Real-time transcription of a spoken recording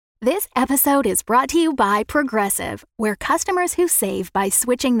This episode is brought to you by Progressive, where customers who save by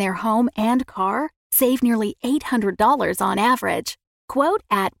switching their home and car save nearly $800 on average. Quote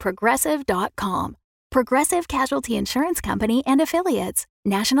at progressive.com. Progressive Casualty Insurance Company and Affiliates.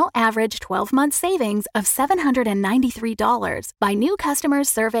 National average 12-month savings of $793 by new customers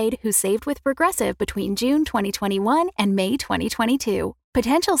surveyed who saved with Progressive between June 2021 and May 2022.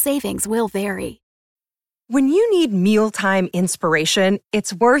 Potential savings will vary. When you need mealtime inspiration,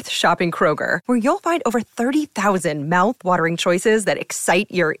 it's worth shopping Kroger, where you'll find over 30,000 mouth-watering choices that excite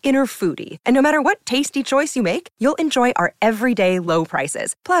your inner foodie. And no matter what tasty choice you make, you'll enjoy our everyday low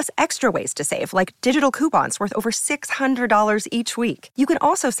prices, plus extra ways to save, like digital coupons worth over $600 each week. You can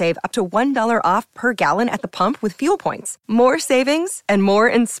also save up to $1 off per gallon at the pump with fuel points. More savings and more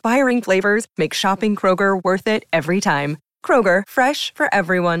inspiring flavors make shopping Kroger worth it every time. Kroger, fresh for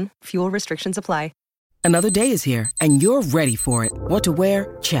everyone. Fuel restrictions apply. Another day is here, and you're ready for it. What to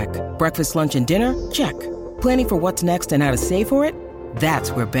wear? Check. Breakfast, lunch, and dinner? Check. Planning for what's next and how to save for it?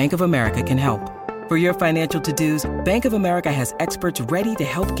 That's where Bank of America can help. For your financial to-dos, Bank of America has experts ready to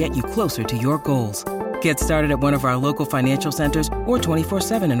help get you closer to your goals. Get started at one of our local financial centers or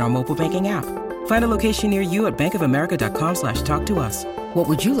 24/7 in our mobile banking app. Find a location near you at bankofamerica.com/talktous. What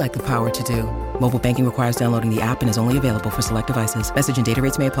would you like the power to do? Mobile banking requires downloading the app and is only available for select devices. Message and data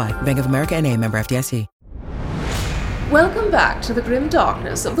rates may apply. Bank of America N.A., member FDIC. Welcome back to the grim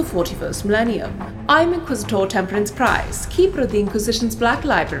darkness of the 41st millennium. I'm Inquisitor Temperance Price, keeper of the Inquisition's Black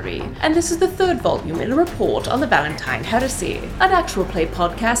Library, and this is the third volume in a report on the Valentine Heresy, an actual play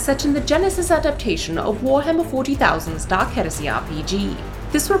podcast set in the Genesis adaptation of Warhammer 40,000's Dark Heresy RPG.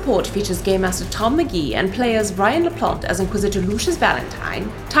 This report features Game Master Tom McGee and players Ryan LaPlante as Inquisitor Lucius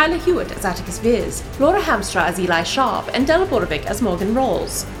Valentine, Tyler Hewitt as Atticus Viz, Laura Hamstra as Eli Sharp, and Della Borovic as Morgan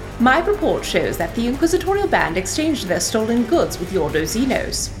Rawls. My report shows that the Inquisitorial Band exchanged their stolen goods with Yordo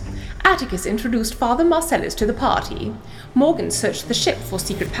Xenos. Atticus introduced Father Marcellus to the party. Morgan searched the ship for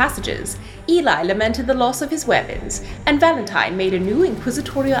secret passages. Eli lamented the loss of his weapons, and Valentine made a new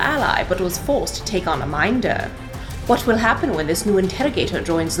Inquisitorial ally but was forced to take on a Minder. What will happen when this new interrogator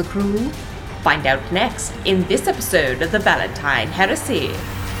joins the crew? Find out next in this episode of the Valentine Heresy.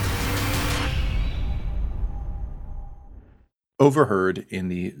 Overheard in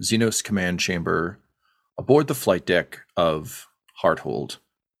the Xenos command chamber aboard the flight deck of Hearthold,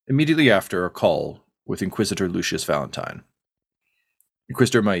 immediately after a call with Inquisitor Lucius Valentine.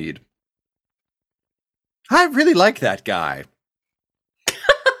 Inquisitor Maid. I really like that guy.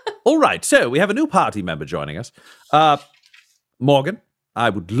 All right, so we have a new party member joining us. Morgan, I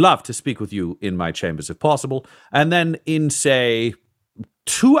would love to speak with you in my chambers if possible. And then in, say,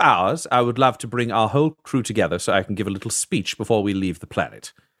 2 hours, I would love to bring our whole crew together so I can give a little speech before we leave the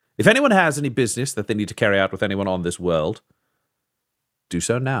planet. If anyone has any business that they need to carry out with anyone on this world, do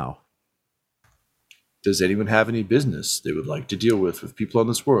so now. Does anyone have any business they would like to deal with people on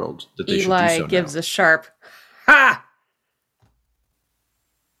this world that they should do so Eli now? gives a sharp, ha!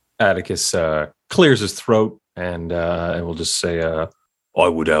 Atticus clears his throat and will just say, I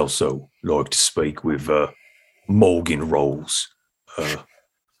would also like to speak with Morgan Rawls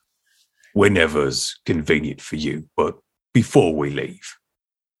whenever's convenient for you, but before we leave.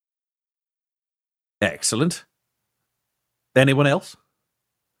 Excellent. Anyone else?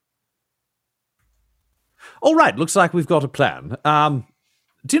 All right, looks like we've got a plan.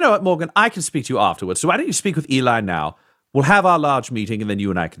 Do you know what, Morgan? I can speak to you afterwards, so why don't you speak with Eli now? We'll have our large meeting, and then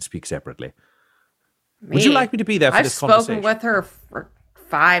you and I can speak separately. Would you like me to be there for this conversation? I've spoken with her for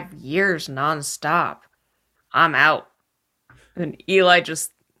 5 years nonstop. I'm out. And Eli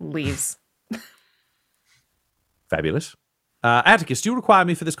just leaves. Fabulous. Atticus, do you require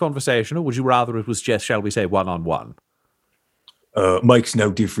me for this conversation, or would you rather it was just, shall we say, one-on-one? Makes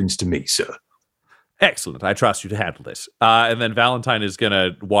no difference to me, sir. Excellent. I trust you to handle this. And then Valentine is going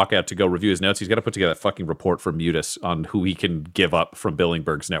to walk out to go review his notes. He's got to put together a fucking report for Mutis on who he can give up from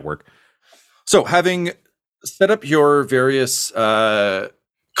Billingberg's network. So, having set up your various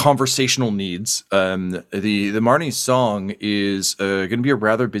conversational needs, the Marnie Song is going to be a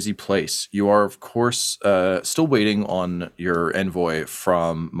rather busy place. You are, of course, still waiting on your envoy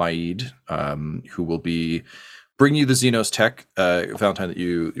from Maid, who will be bring you the Xenos tech, Valentine, that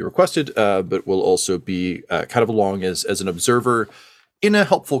you requested, but will also be kind of along as an observer in a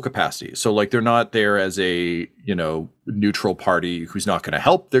helpful capacity. So, like, they're not there as a, neutral party who's not going to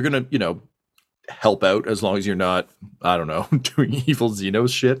help. They're going to, help out as long as you're not, I don't know, doing evil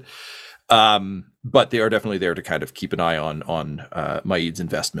Xenos shit. But they are definitely there to kind of keep an eye on Maid's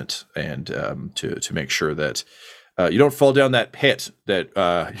investment and to make sure that you don't fall down that pit that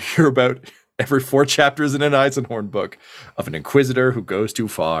you're about Every 4 chapters in an Eisenhorn book of an inquisitor who goes too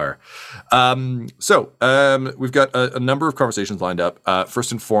far. So we've got a number of conversations lined up.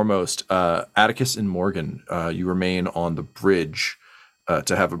 First and foremost, Atticus and Morgan, you remain on the bridge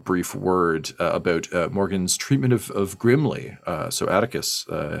to have a brief word about Morgan's treatment of Grimly. So Atticus,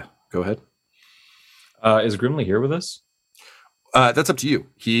 go ahead. Is Grimly here with us? That's up to you.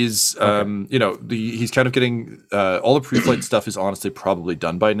 He's, he's kind of getting all the pre-flight stuff is honestly probably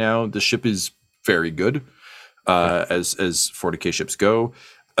done by now. The ship is very good as 40K ships go.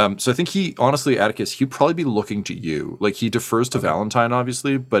 So I think Atticus, he'd probably be looking to you. Like he defers to Valentine,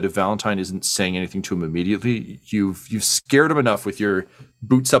 obviously, but if Valentine isn't saying anything to him immediately, you've scared him enough with your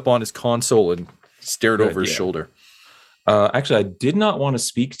boots up on his console and stared over his shoulder. Actually, I did not want to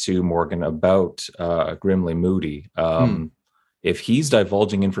speak to Morgan about Grimly Moody. If he's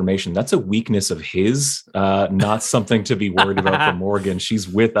divulging information, that's a weakness of his, not something to be worried about for Morgan. She's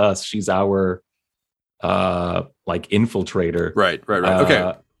with us. She's our infiltrator. Right.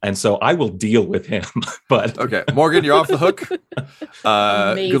 Okay. And so I will deal with him. But okay, Morgan, you're off the hook.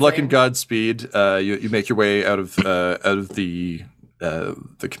 Good luck and Godspeed. You make your way out of the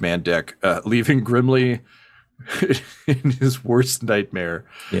command deck, leaving Grimly in his worst nightmare.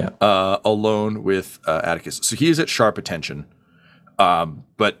 Alone with Atticus. So he is at sharp attention.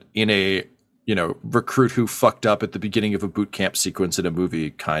 But in a, recruit who fucked up at the beginning of a boot camp sequence in a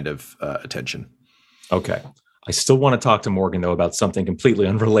movie kind of attention. Okay. I still want to talk to Morgan, though, about something completely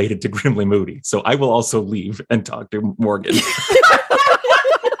unrelated to Grimly Moody. So I will also leave and talk to Morgan.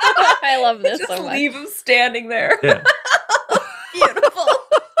 I love this Just so much. leave him standing there. Yeah. Beautiful.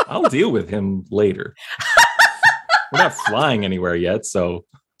 I'll deal with him later. We're not flying anywhere yet, so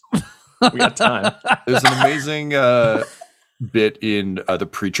we got time. There's an amazing bit in the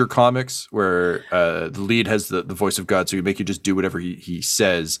Preacher comics where the lead has the voice of God, so he make you just do whatever he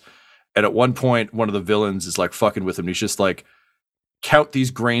says. And at one point, one of the villains is like fucking with him. He's just like, count these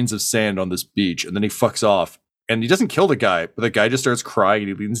grains of sand on this beach. And then he fucks off. And he doesn't kill the guy, but the guy just starts crying and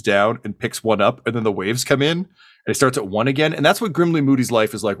he leans down and picks one up. And then the waves come in and he starts at 1 again. And that's what Grimly Moody's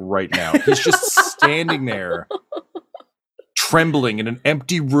life is like right now. He's just standing there, trembling in an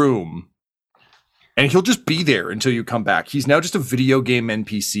empty room. And he'll just be there until you come back. He's now just a video game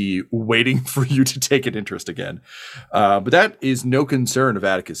NPC waiting for you to take an interest again. But that is no concern of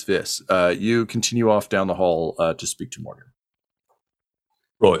Atticus Viss. You continue off down the hall to speak to Morgan.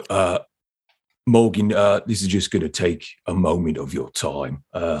 Right. Morgan, this is just going to take a moment of your time.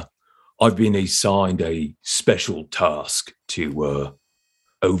 I've been assigned a special task to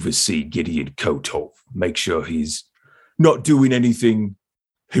oversee Gideon Kotov, make sure he's not doing anything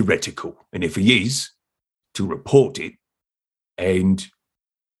heretical, and if he is, to report it and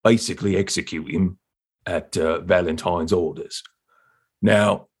basically execute him at Valentine's orders.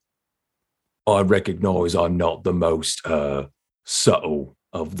 Now, I recognize I'm not the most subtle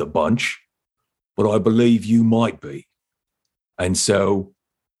of the bunch, but I believe you might be. And so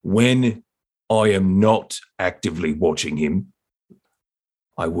when I am not actively watching him,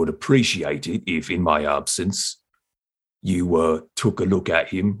 I would appreciate it if in my absence you took a look at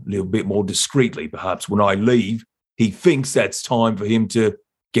him a little bit more discreetly. Perhaps when I leave, he thinks that's time for him to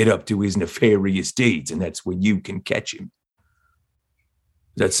get up to his nefarious deeds, and that's when you can catch him.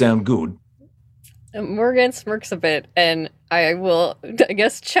 Does that sound good? Morgan smirks a bit, and I will, I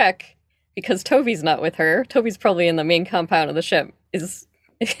guess, check, because Toby's not with her. Toby's probably in the main compound of the ship. Does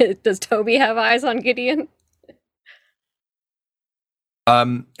Toby have eyes on Gideon?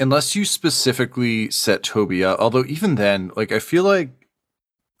 Unless you specifically set Toby up, although even then, like, I feel like,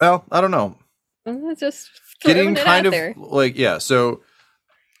 well, I don't know. Just Gideon kind of there. like, yeah. So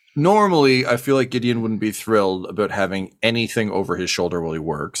normally I feel like Gideon wouldn't be thrilled about having anything over his shoulder while he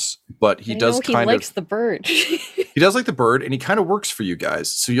works, but he does kind of. He likes the bird. He does like the bird, and he kind of works for you guys.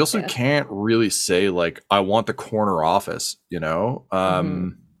 So you also can't really say like, I want the corner office, you know?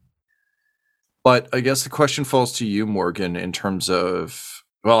 But I guess the question falls to you, Morgan, in terms of,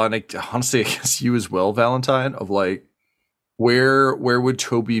 well, and honestly, I guess you as well, Valentine, of like, where would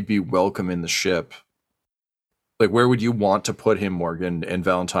Toby be welcome in the ship? Like, where would you want to put him, Morgan? And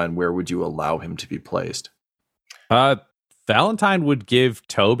Valentine, where would you allow him to be placed? Valentine would give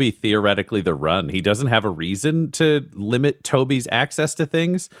Toby theoretically the run. He doesn't have a reason to limit Toby's access to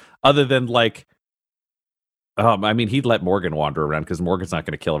things other than like, I mean, he'd let Morgan wander around because Morgan's not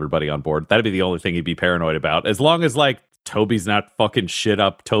going to kill everybody on board. That'd be the only thing he'd be paranoid about. As long as like Toby's not fucking shit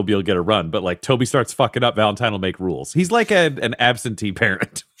up, Toby will get a run. But like Toby starts fucking up, Valentine will make rules. He's like an absentee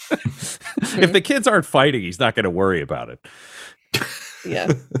parent. If the kids aren't fighting, he's not going to worry about it.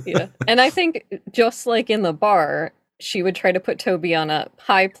 Yeah. And I think just like in the bar, she would try to put Toby on a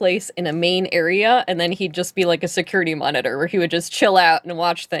high place in a main area, and then he'd just be like a security monitor where he would just chill out and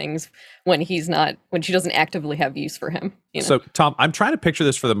watch things when she doesn't actively have use for him. You know? So, Tom, I'm trying to picture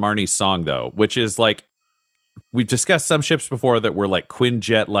this for the Marnie song, though, which is like, we've discussed some ships before that were like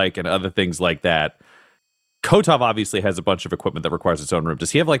Quinjet-like and other things like that. Kotov obviously has a bunch of equipment that requires its own room. Does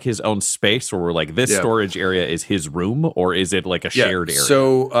he have like his own space, or like this storage area is his room, or is it like a shared area?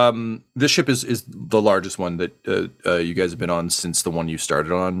 So this ship is the largest one that you guys have been on since the one you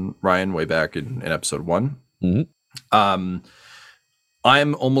started on, Ryan, way back in episode 1. Mm-hmm.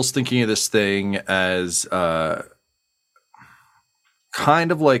 I'm almost thinking of this thing as kind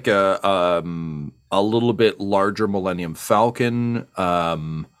of like a little bit larger Millennium Falcon.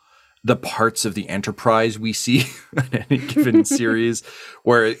 The parts of the Enterprise we see in any given series,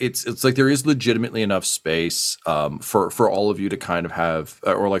 where it's like there is legitimately enough space for all of you to kind of have,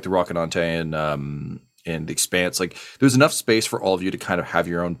 or like the Rocinante and the Expanse, like there's enough space for all of you to kind of have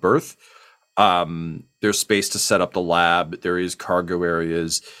your own berth. There's space to set up the lab. There is cargo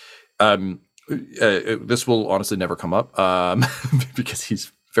areas. This will honestly never come up because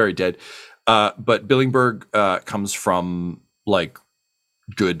he's very dead. But Billingberg comes from like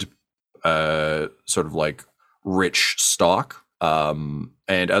good, sort of like rich stock, and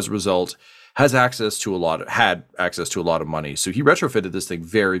as a result had access to a lot of money. So he retrofitted this thing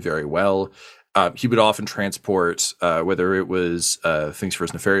very, very well. He would often transport, whether it was things for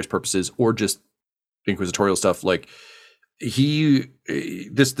his nefarious purposes or just inquisitorial stuff. Like this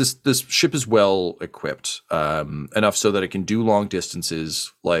ship is well equipped, enough so that it can do long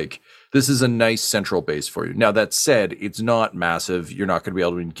distances. Like this is a nice central base for you. Now that said, it's not massive. You're not going to be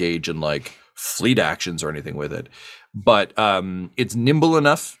able to engage in like fleet actions or anything with it, but it's nimble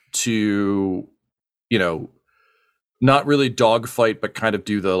enough to, not really dogfight, but kind of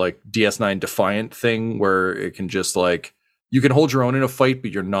do the like DS9 Defiant thing where it can just like, you can hold your own in a fight,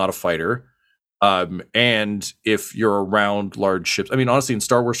 but you're not a fighter. And if you're around large ships, I mean, honestly, in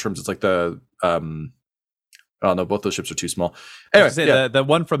Star Wars terms, it's like oh no, both those ships are too small. Anyway, the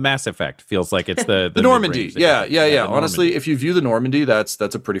one from Mass Effect feels like it's the Normandy. Yeah. Honestly, Normandy. if you view the Normandy, that's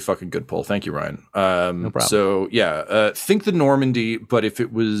a pretty fucking good pull. Thank you, Ryan. No problem. So think the Normandy, but if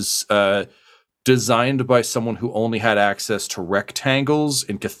it was designed by someone who only had access to rectangles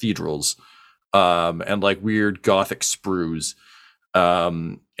and cathedrals, and like weird Gothic sprues,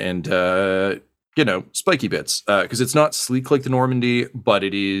 and spiky bits, because it's not sleek like the Normandy, but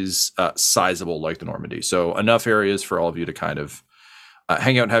it is sizable like the Normandy. So enough areas for all of you to kind of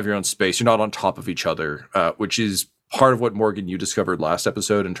hang out and have your own space. You're not on top of each other, which is part of what, Morgan, you discovered last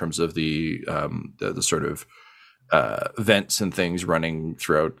episode in terms of the sort of vents and things running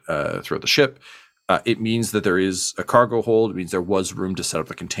throughout the ship. It means that there is a cargo hold. It means there was room to set up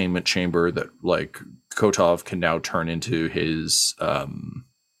the containment chamber that like Kotov can now turn into his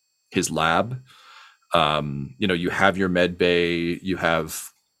lab. You have your med bay. You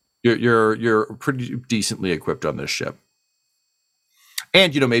have you're pretty decently equipped on this ship.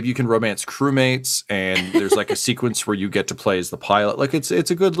 And maybe you can romance crewmates, and there's like a sequence where you get to play as the pilot. Like it's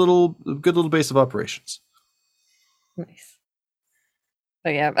a good little base of operations. Nice.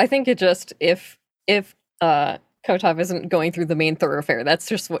 But yeah, I think it just if Kotov isn't going through the main thoroughfare, that's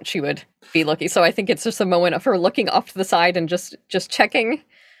just what she would be looking. So I think it's just a moment of her looking off to the side and just checking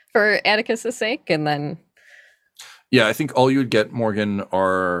for Atticus's sake, and then. Yeah, I think all you would get, Morgan,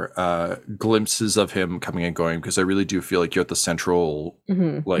 are glimpses of him coming and going, because I really do feel like you're at the central,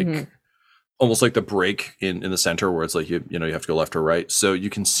 almost like the break in the center where it's like you have to go left or right. So you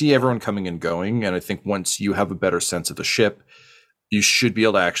can see everyone coming and going, and I think once you have a better sense of the ship, you should be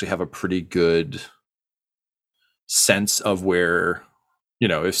able to actually have a pretty good sense of where,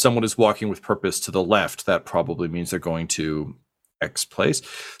 if someone is walking with purpose to the left, that probably means they're going to X place.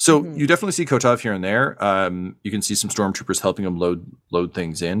 So you definitely see Kotov here and there. You can see some stormtroopers helping him load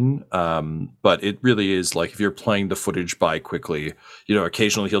things in. But it really is like, if you're playing the footage by quickly,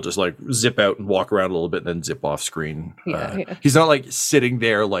 occasionally he'll just like zip out and walk around a little bit and then zip off screen. He's not like sitting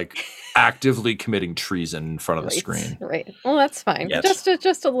there like actively committing treason in front of the screen. Right. Well, that's fine. Yes. Just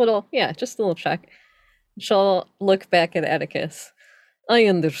a little check. She'll look back at Atticus. I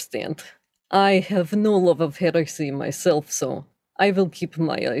understand. I have no love of heresy myself, so I will keep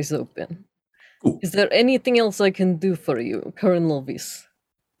my eyes open. Ooh. Is there anything else I can do for you, Colonel Lovis?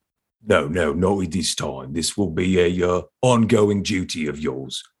 No, not at this time. This will be a ongoing duty of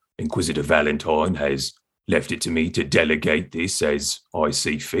yours. Inquisitor Valentine has left it to me to delegate this as I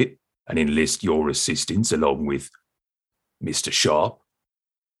see fit and enlist your assistance along with Mr. Sharp.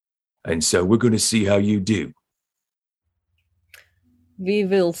 And so we're going to see how you do. We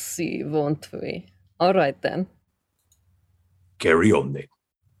will see, won't we? All right, then. carry on then.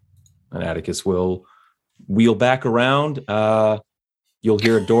 And Atticus will wheel back around. You'll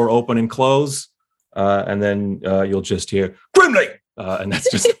hear a door open and close, and then you'll just hear Grimly, and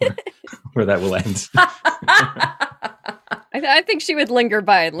that's just where that will end. I think she would linger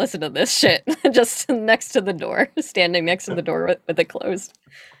by and listen to this shit, just next to the door, standing next to the door with it closed.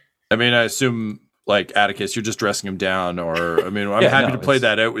 I mean, I assume, like, Atticus, you're just dressing him down, or, I mean, I'm happy to play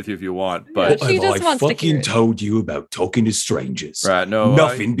that out with you if you want, but... Yeah, she what just have I wants to hear fucking it. told you about talking to strangers? Right, no.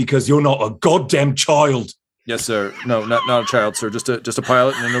 Nothing, because you're not a goddamn child. Yes, sir. No, not a child, sir. Just a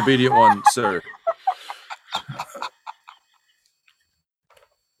pilot and an obedient one, sir.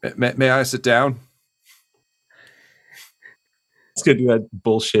 May I sit down? It's gonna do that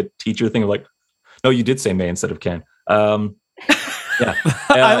bullshit teacher thing of like, no, you did say may instead of can. Yeah.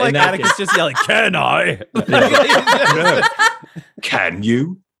 I like in that Atticus just yelling, "Can I?" No. Can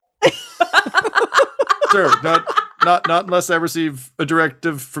you? Sir, not unless I receive a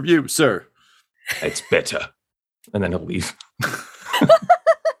directive from you, sir. It's better. And then he'll leave.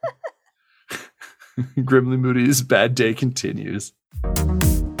 Grimly Moody's bad day continues.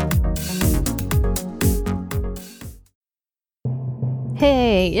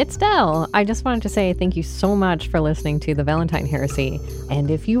 Hey, it's Del. I just wanted to say thank you so much for listening to the Valentine Heresy. And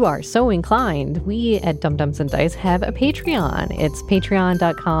if you are so inclined, we at Dumdums and Dice have a Patreon. It's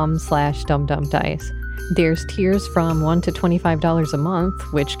patreon.com/dumdumdice. There's tiers from $1 to $25 a month,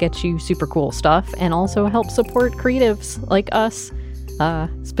 which gets you super cool stuff and also helps support creatives like us,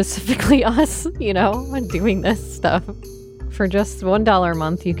 specifically us, doing this stuff. For just $1 a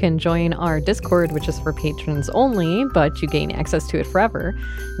month, you can join our Discord, which is for patrons only, but you gain access to it forever.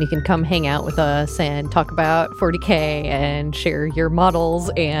 You can come hang out with us and talk about 40K and share your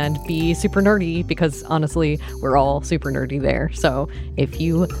models and be super nerdy, because honestly, we're all super nerdy there. So if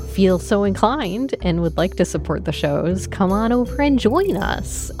you feel so inclined and would like to support the shows, come on over and join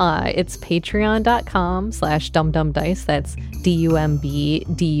us. It's patreon.com/dumdumdice. That's DUMBDICE.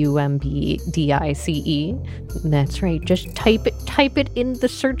 That's right. Just type it in the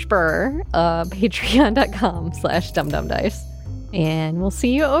search bar, patreon.com/dumdumdice. And we'll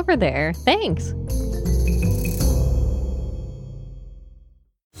see you over there. Thanks.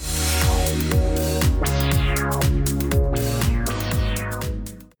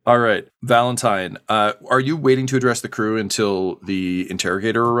 All right, Valentine, are you waiting to address the crew until the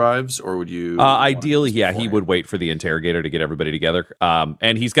interrogator arrives, or would you? Ideally, yeah, he would wait for the interrogator to get everybody together.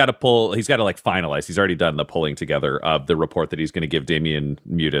 And he's got to finalize. He's already done the pulling together of the report that he's going to give Damian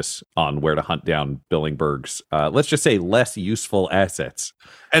Mutis on where to hunt down Billingberg's, let's just say, less useful assets.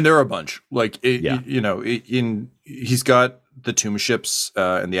 And there are a bunch. Like, he's got the tomb ships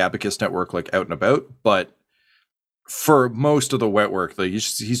and the Abacus network like out and about, but for most of the wet work, like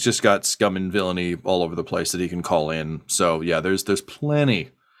he's just got scum and villainy all over the place that he can call in. So yeah, there's plenty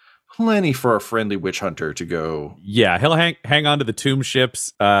for a friendly witch hunter to go. Yeah, he'll hang on to the tomb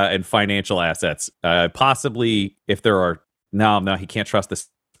ships and financial assets. Possibly if there are no, he can't trust the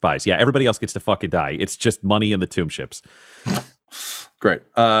spies. Yeah, everybody else gets to fucking die. It's just money in the tomb ships. Great.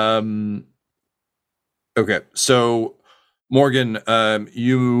 Okay, so Morgan,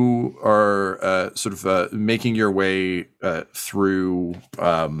 you are sort of making your way through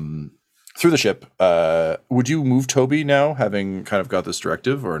the ship. Would you move Toby now, having kind of got this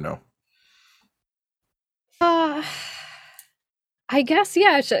directive, or no? I guess,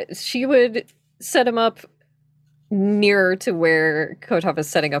 yeah. She would set him up nearer to where Kotov is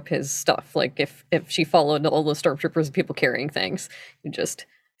setting up his stuff. Like if she followed all the stormtroopers and people carrying things, just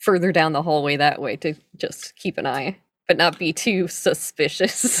further down the hallway that way to just keep an eye. But not be too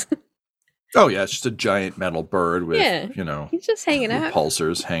suspicious. Oh yeah, it's just a giant metal bird with he's just hanging out.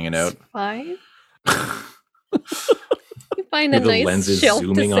 Pulsars hanging out. It's fine. You find a With nice the lenses shelf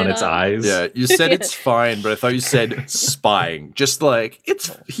zooming to sit on its eyes. Yeah, you said it's fine, but I thought you said spying. Just like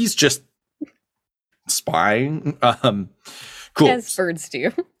he's just spying. Cool. As birds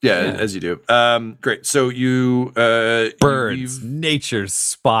do. Yeah, as you do. Great. So you birds, nature's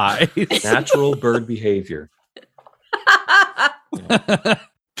spy. Natural bird behavior.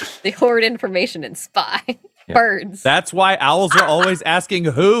 They hoard information and spy. Yeah. Birds. That's why owls are always asking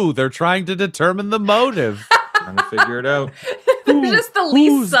who. They're trying to determine the motive. Trying to figure it out. They're just the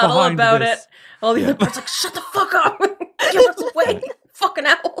least who's subtle behind about this? it. All the other birds like, shut the fuck up. Give us away. Fucking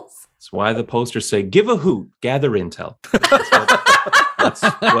owls. That's why the posters say, give a hoot, gather intel. That's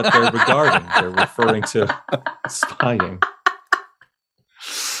what they're regarding. They're referring to spying.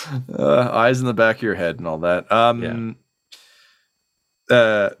 Eyes in the back of your head and all that.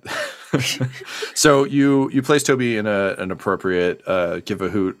 So you place Toby in an appropriate give a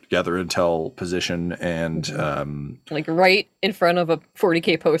hoot, gather intel position, and like right in front of a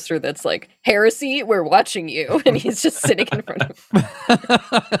 40K poster that's like, "Heresy, we're watching you," and he's just sitting in front of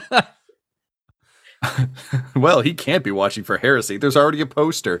him. Well, he can't be watching for heresy. There's already a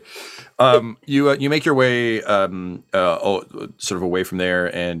poster. You make your way sort of away from there,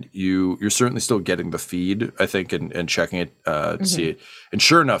 and you're certainly still getting the feed, I think, and checking it to see it. And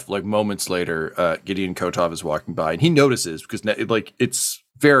sure enough, like moments later, Gideon Kotov is walking by, and he notices because it's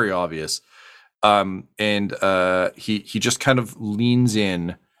very obvious. And he just kind of leans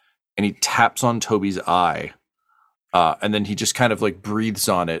in, and he taps on Toby's eye, and then he just kind of like breathes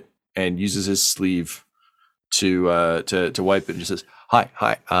on it. And uses his sleeve to wipe it. And just says, "Hi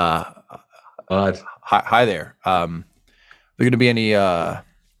there. Are there going to be any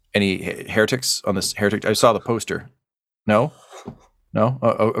heretics on this heretic? I saw the poster. No.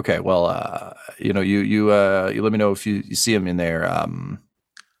 Oh, okay. Well, you let me know if you see him in there. And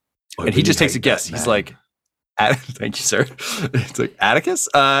he just takes a guess. He's like, thank you, sir. It's like Atticus,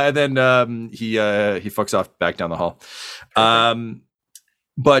 and then he fucks off back down the hall.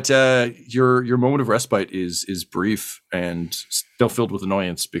 But your moment of respite is brief and still filled with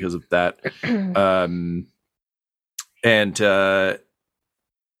annoyance because of that. And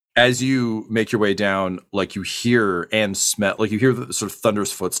as you make your way down, like you hear and smell, like you hear the sort of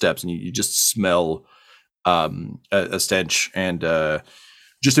thunderous footsteps, and you just smell a stench, and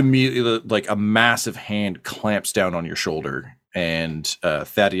just immediately like a massive hand clamps down on your shoulder, and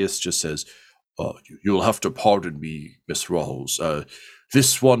Thaddeus just says, "You'll have to pardon me, Miss Rawls.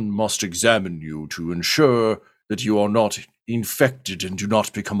 This one must examine you to ensure that you are not infected and do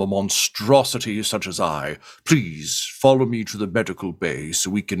not become a monstrosity such as I. Please follow me to the medical bay so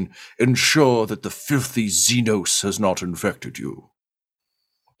we can ensure that the filthy Xenos has not infected you."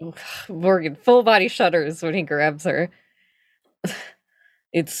 Morgan full body shudders when he grabs her.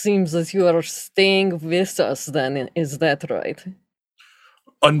 "It seems that you are staying with us then, is that right?"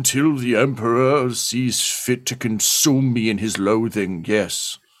 "Until the Emperor sees fit to consume me in his loathing,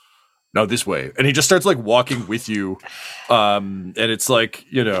 yes. Now this way." And he just starts like walking with you. And it's like,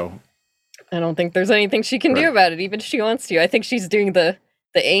 I don't think there's anything she can do about it, even if she wants to. I think she's doing the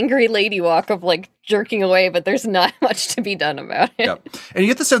angry lady walk of like jerking away, but there's not much to be done about it. Yeah. And you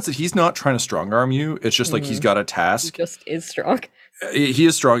get the sense that he's not trying to strong arm you. It's just like he's got a task. He just is strong. He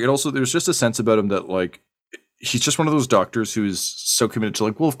is strong. And also there's just a sense about him that like, he's just one of those doctors who's so committed to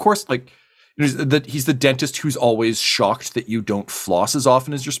like, well, of course, like that he's the dentist who's always shocked that you don't floss as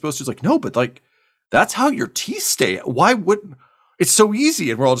often as you're supposed to. He's like, no, but like, that's how your teeth stay. Why wouldn't? It's so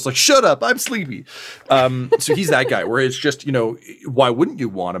easy. And we're all just like, shut up, I'm sleepy. So he's that guy where it's just, why wouldn't you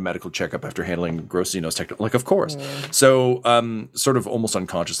want a medical checkup after handling gross Xenos technology? Like, of course. So sort of almost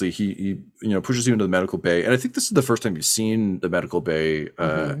unconsciously, he pushes you into the medical bay. And I think this is the first time you've seen the medical bay,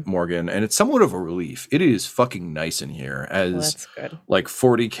 Morgan. And it's somewhat of a relief. It is fucking nice in here. As like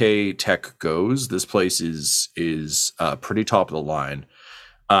 40K tech goes, this place is pretty top of the line.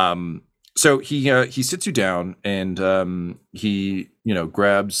 So he sits you down, and he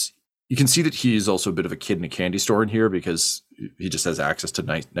grabs. You can see that he is also a bit of a kid in a candy store in here because he just has access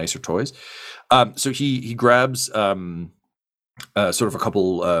to nicer toys. So he grabs sort of a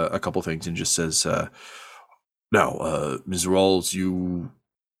couple things and just says, "Now, Ms. Rawls, you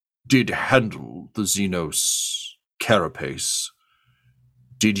did handle the Xenos carapace.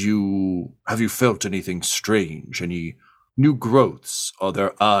 Have you felt anything strange? Any new growths? Are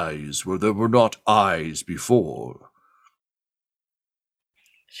there eyes where there were not eyes before?"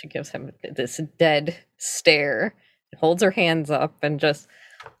 She gives him this dead stare, holds her hands up, and just,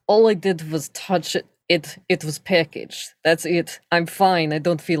 "All I did was touch it. It was packaged. That's it. I'm fine. I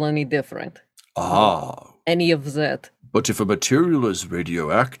don't feel any different." Any of that. "But if a material is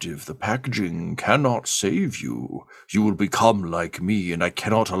radioactive, the packaging cannot save you. You will become like me, and I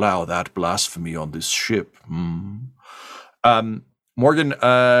cannot allow that blasphemy on this ship." Morgan,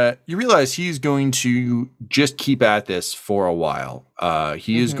 you realize he's going to just keep at this for a while.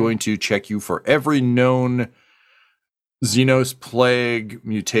 He is going to check you for every known Xenos plague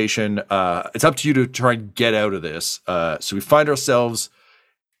mutation. It's up to you to try and get out of this. So we find ourselves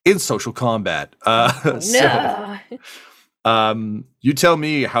in social combat. No. You tell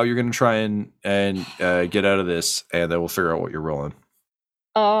me how you're going to try and get out of this, and then we'll figure out what you're rolling.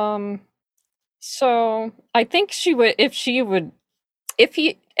 So I think she would, if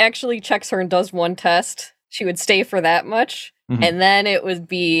he actually checks her and does one test, she would stay for that much. And then it would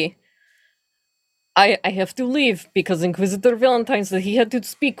be, I have to leave because Inquisitor Valentine said he had to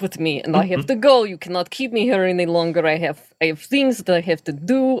speak with me, and I have to go. You cannot keep me here any longer. I have things that I have to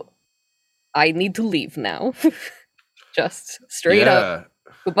do. I need to leave now. Just straight up.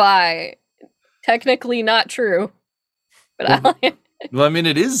 Goodbye. Technically not true. But well, I mean,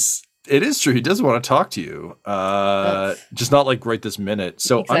 it is true. He does want to talk to you. Just not like right this minute.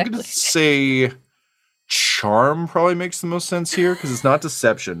 So exactly. I'm going to say charm probably makes the most sense here because it's not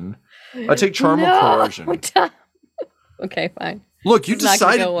deception. I take charm or coercion. Okay, fine. Look, you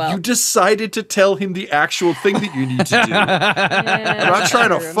decided to tell him the actual thing that you need to do. I'm not trying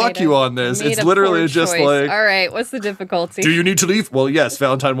to fuck you on this. It's literally just like, all right, what's the difficulty? Do you need to leave? Well, yes,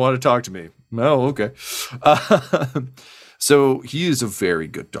 Valentine wanted to talk to me. Oh, okay. So he is a very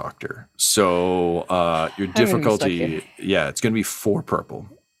good doctor. So your difficulty, it's going to be 4 purple.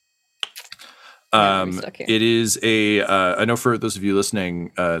 It is I know for those of you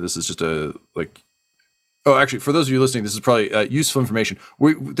listening, this is just for those of you listening, this is probably useful information.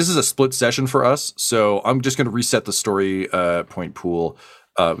 This is a split session for us, so I'm just going to reset the story point pool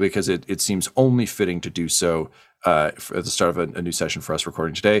because it seems only fitting to do so at the start of a new session for us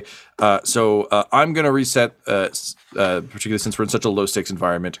recording today. So I'm going to reset, particularly since we're in such a low stakes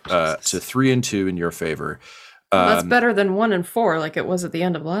environment, to 3 and 2 in your favor. That's better than 1 and 4, like it was at the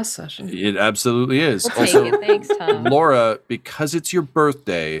end of last session. It absolutely is. We'll take it. Thanks, Tom. Laura, because it's your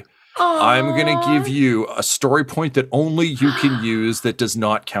birthday, I'm going to give you a story point that only you can use that does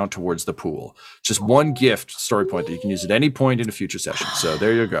not count towards the pool. Just one gift story point that you can use at any point in a future session. So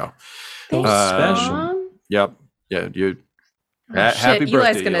there you go. Special. Yep. Yeah. Happy birthday,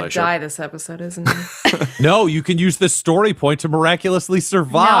 Eli's going to die this episode, isn't he? No, you can use this story point to miraculously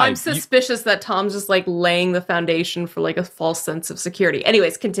survive. Now I'm suspicious that Tom's just like laying the foundation for like a false sense of security.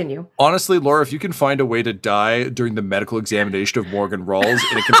 Anyways, continue. Honestly, Laura, if you can find a way to die during the medical examination of Morgan Rawls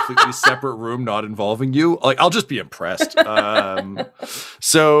in a completely separate room not involving you, like I'll just be impressed. But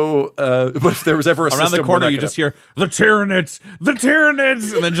if there was ever a around system the corner, you just hear the Tyranids,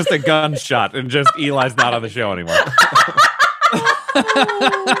 and then just a gunshot, and just Eli's not on the show anymore.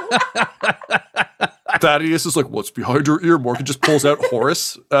 Thaddeus is like, what's behind your ear? Morgan just pulls out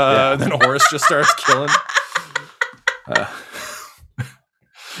Horace, and then Horace just starts killing.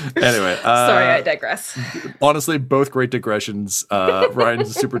 Anyway, sorry, I digress. Honestly, both great digressions.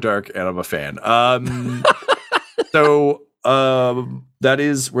 Ryan's super dark, and I'm a fan. So that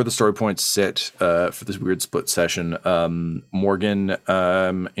is where the story points sit for this weird split session. Morgan,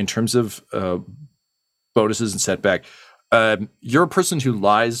 in terms of bonuses and setback. You're a person who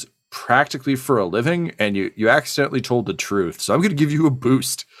lies practically for a living, and you accidentally told the truth. So I'm going to give you a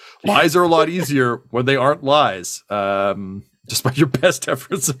boost. Lies are a lot easier when they aren't lies, despite your best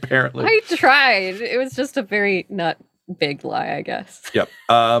efforts, apparently. I tried. It was just a very not big lie, I guess. Yep.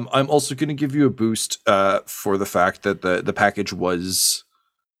 I'm also going to give you a boost for the fact that the package was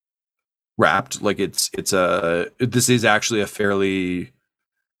wrapped. Like this is actually a fairly,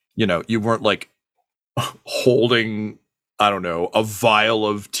 you weren't like holding, I don't know, a vial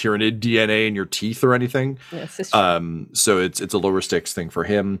of Tyranid DNA in your teeth or anything. Yes, so it's a lower stakes thing for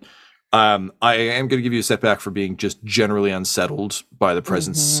him. I am going to give you a setback for being just generally unsettled by the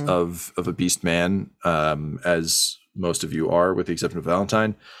presence of a beast man, as most of you are, with the exception of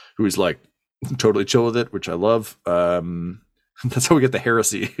Valentine, who is like totally chill with it, which I love. That's how we get the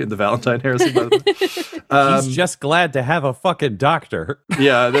heresy in the Valentine heresy, by the way. He's just glad to have a fucking doctor.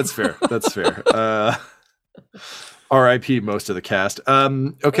 Yeah, that's fair. That's fair. R.I.P. most of the cast.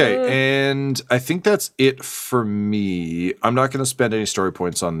 Okay, and I think that's it for me. I'm not going to spend any story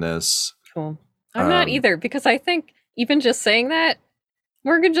points on this. Cool. I'm not either, because I think even just saying that,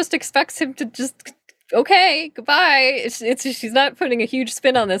 Morgan just expects him to just, okay, goodbye. She's not putting a huge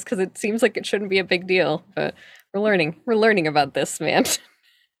spin on this because it seems like it shouldn't be a big deal, but we're learning about this, man.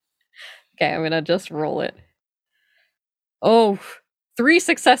 Okay, I'm going to just roll it. Oh, 3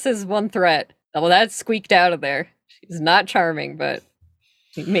 successes, 1 threat. Well, that squeaked out of there. She's not charming, but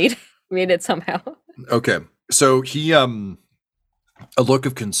he made it somehow. Okay. So he a look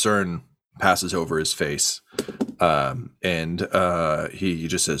of concern passes over his face. And he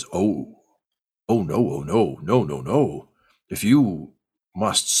just says, Oh no. If you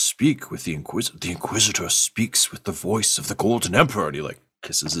must speak with the Inquisitor speaks with the voice of the Golden Emperor. And he like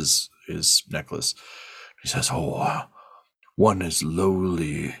kisses his necklace. He says, one as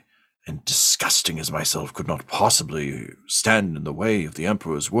lowly and disgusting as myself could not possibly stand in the way of the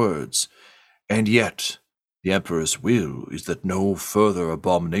Emperor's words, and yet the Emperor's will is that no further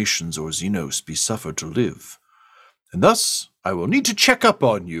abominations or Xenos be suffered to live. And thus, I will need to check up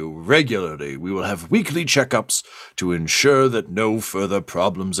on you regularly. We will have weekly checkups to ensure that no further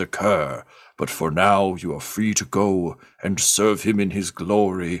problems occur, but for now you are free to go and serve him in his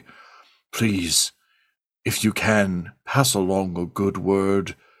glory. Please, if you can, pass along a good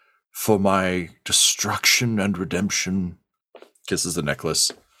word for my destruction and redemption. Kisses the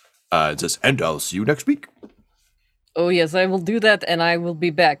necklace. It says, and I'll see you next week. Oh, yes, I will do that, and I will be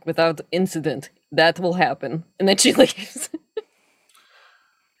back without incident. That will happen. And then she leaves.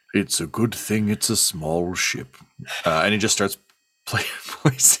 It's a good thing it's a small ship. And he just starts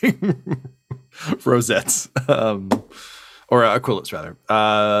placing rosettes. Or aquilets, rather.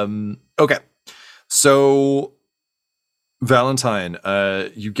 Okay. So, Valentine,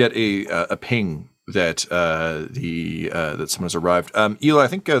 you get a ping that that someone has arrived. Eli, I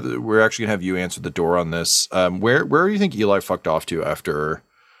think we're actually gonna have you answer the door on this. Where do you think Eli fucked off to after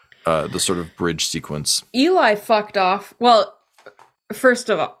the sort of bridge sequence? Eli fucked off. Well, first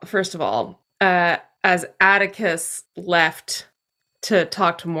of all, as Atticus left to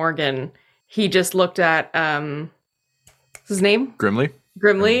talk to Morgan, he just looked at what's his name? Grimly.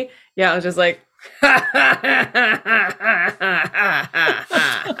 Yeah, I was just like,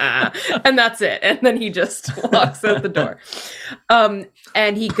 and that's it. And then he just walks out the door.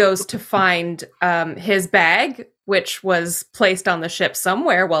 And he goes to find his bag, which was placed on the ship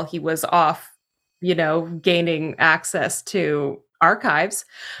somewhere while he was off, gaining access to archives.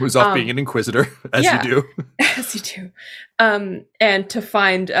 He was off being an inquisitor, as you do. As you do. And to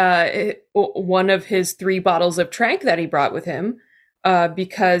find one of his 3 bottles of trank that he brought with him.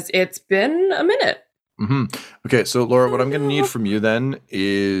 Because it's been a minute. Mm-hmm. Okay, so Laura, what I'm going to need from you then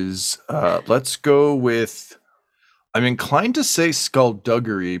is let's go with. I'm inclined to say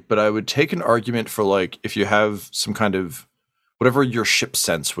skullduggery, but I would take an argument for like if you have some kind of whatever your ship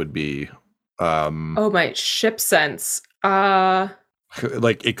sense would be. My ship sense.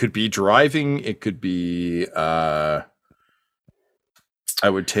 Like it could be driving. It could be. I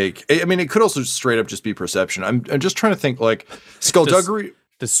would take. I mean, it could also straight up just be perception. I'm just trying to think. Like skullduggery.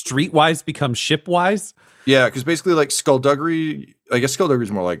 Does streetwise become shipwise? Yeah, because basically, like skullduggery. I guess skullduggery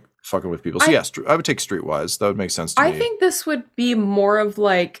is more like fucking with people. So yes, I would take streetwise. That would make sense to me. I think this would be more of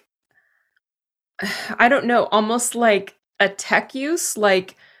like, I don't know, almost like a tech use.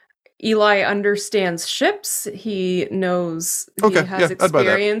 Like Eli understands ships. He knows he has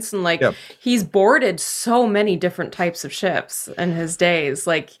experience, and like he's boarded so many different types of ships in his days.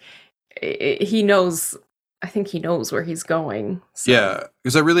 Like he knows. I think he knows where he's going. So. Yeah,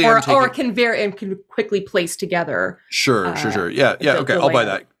 because I really can quickly place together. Sure. Yeah. Okay, I'll buy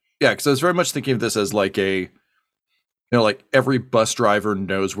that. Yeah, because I was very much thinking of this as like a, like every bus driver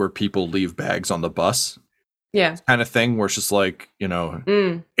knows where people leave bags on the bus. Yeah. Kind of thing where it's just like,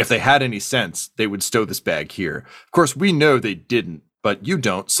 if they had any sense, they would stow this bag here. Of course, we know they didn't, but you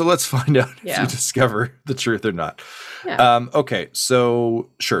don't. So let's find out if you discover the truth or not. Yeah. Okay. So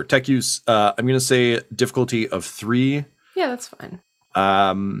sure. Tech use. I'm going to say difficulty of 3. Yeah, that's fine.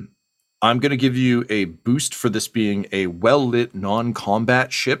 I'm going to give you a boost for this being a well-lit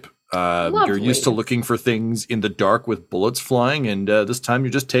non-combat ship. You're used to looking for things in the dark with bullets flying, and this time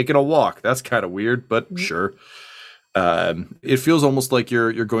you're just taking a walk. That's kind of weird, but sure. It feels almost like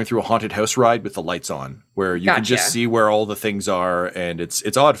you're going through a haunted house ride with the lights on, where you can just see where all the things are, and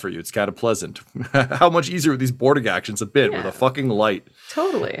it's odd for you. It's kind of pleasant. How much easier these boarding actions have been with a fucking light.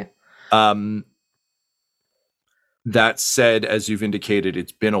 Totally. That said, as you've indicated,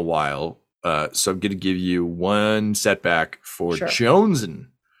 it's been a while, so I'm going to give you 1 setback for Jonesin.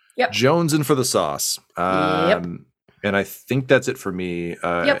 Yep. Jonesin for the sauce. And I think that's it for me.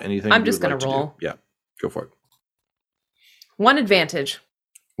 Anything I'm just going to roll. Yeah, go for it. 1 advantage.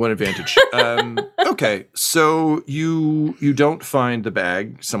 Okay, so you don't find the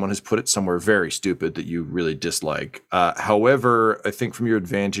bag. Someone has put it somewhere very stupid that you really dislike. However, I think from your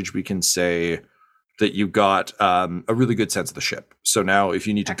advantage, we can say that you got a really good sense of the ship. So now if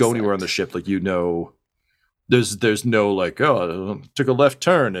you need to go anywhere on the ship, like there's no like, took a left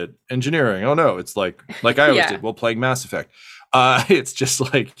turn at engineering. Oh no, it's like I always did while playing Mass Effect. It's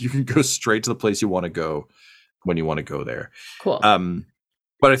just like you can go straight to the place you want to go when you want to go there. Cool.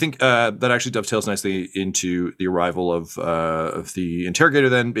 But I think that actually dovetails nicely into the arrival of the interrogator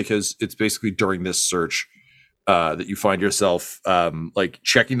then, because it's basically during this search that you find yourself like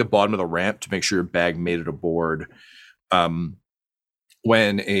checking the bottom of the ramp to make sure your bag made it aboard.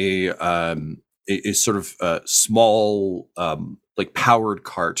 When a sort of small like powered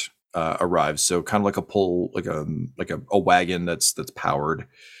cart arrives, so kind of like a wagon that's powered,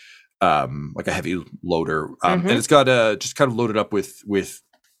 like a heavy loader, and it's got just kind of loaded up with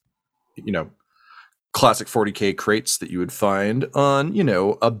classic 40K crates that you would find on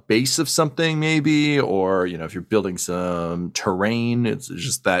a base of something maybe, or if you're building some terrain, it's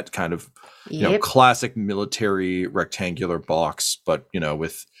just that kind of classic military rectangular box, but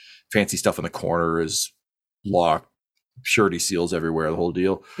with fancy stuff in the corner is locked purity seals everywhere, the whole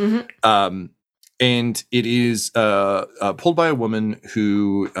deal. Mm-hmm. And it is pulled by a woman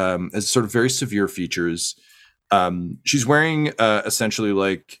who has sort of very severe features. She's wearing essentially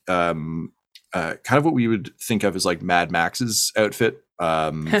like kind of what we would think of as like Mad Max's outfit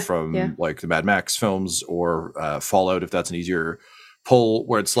from like the Mad Max films or Fallout, if that's an easier pull,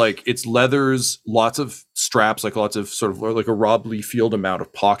 where it's like it's leathers, lots of straps, like lots of sort of like a Rob Liefeld amount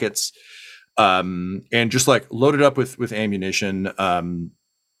of pockets, and just like loaded up with ammunition,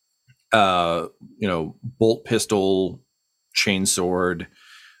 bolt pistol, chainsword,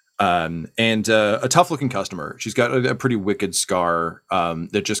 and a tough looking customer. She's got a pretty wicked scar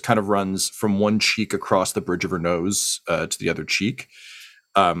that just kind of runs from one cheek across the bridge of her nose to the other cheek.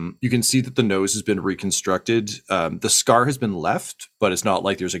 You can see that the nose has been reconstructed. The scar has been left, but it's not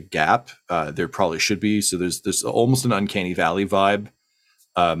like there's a gap. There probably should be. So there's almost an uncanny valley vibe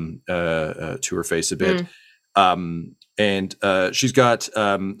to her face a bit. And she's got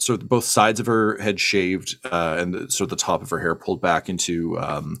sort of both sides of her head shaved and sort of the top of her hair pulled back into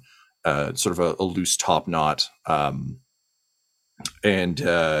sort of a loose top knot.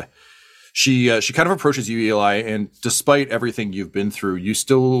 She kind of approaches you, Eli, and despite everything you've been through, you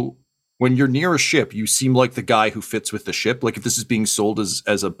still, when you're near a ship, you seem like the guy who fits with the ship. Like if this is being sold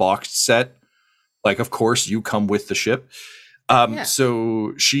as a boxed set, like of course you come with the ship.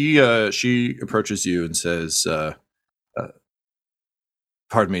 So she approaches you and says,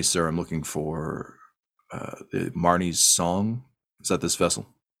 "Pardon me, sir. I'm looking for the Marnie's song. Is that this vessel?"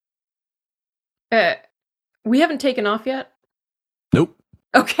 We haven't taken off yet. Nope.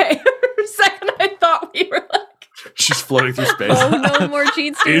 Okay. For a second, I thought we were like... She's floating through space. Oh, no more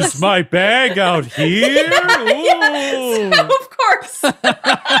cheats. Is my bag out here? Yes, of course. Oh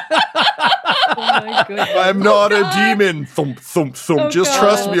my goodness. I'm not a demon. Thump, thump, thump. Oh, Just God.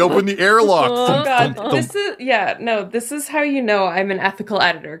 trust me. Open the airlock. Oh, Thump, God, thump, this thump. this is how you know I'm an ethical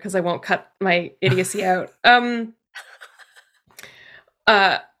editor, because I won't cut my idiocy out. And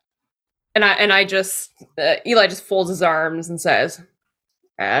I just Eli just folds his arms and says,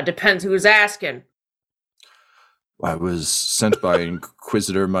 "Depends who's asking." I was sent by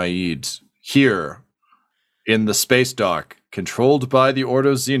Inquisitor Maid here in the space dock, controlled by the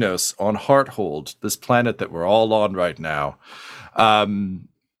Ordo Xenos on Hearthold, this planet that we're all on right now.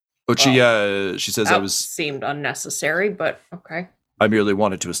 But she says That seemed unnecessary, but okay. I merely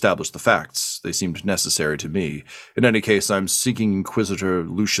wanted to establish the facts. They seemed necessary to me. In any case, I'm seeking Inquisitor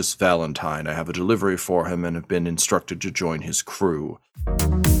Lucius Valentine. I have a delivery for him and have been instructed to join his crew.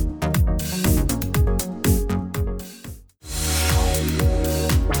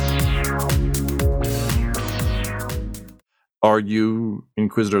 Are you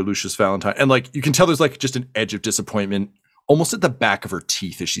Inquisitor Lucius Valentine? And like, you can tell there's like just an edge of disappointment almost at the back of her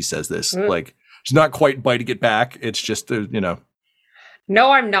teeth as she says this. Like, she's not quite biting it back. It's just,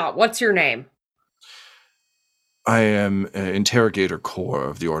 No, I'm not. What's your name? I am Interrogator Core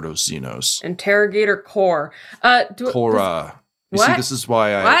of the Ordo Xenos. Interrogator Core. Cora. You see, What? this is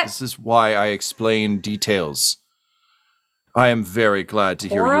why I explain details. I am very glad to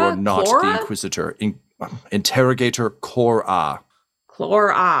hear you are not Cora? the Inquisitor. Interrogator Cora.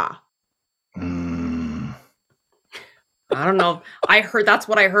 Chlora. I don't know. That's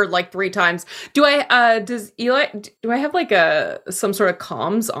what I heard like 3 times. Do I have like some sort of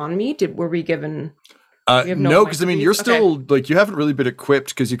comms on me? Were we given? We have No, because I mean, you're Okay. still like, you haven't really been equipped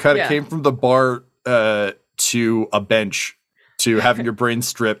because you kind of Yeah. came from the bar to a bench to having your brain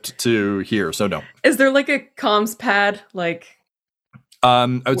stripped to here. So no. Is there like a comms pad? Like,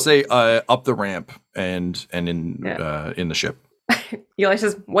 I would say up the ramp and in the ship. Eli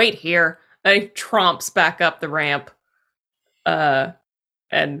says, "Wait here," and he tromps back up the ramp,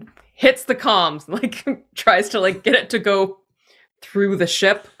 and hits the comms. Like, tries to like get it to go through the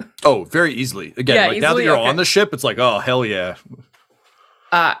ship. Oh, very easily. Again, Yeah, like now that easily, you're okay. on the ship, it's like, oh hell yeah.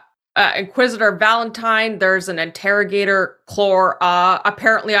 Inquisitor Valentine, there's an interrogator, Chlor.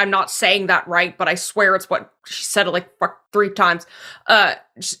 Apparently I'm not saying that right, but I swear it's what she said it like 3 times.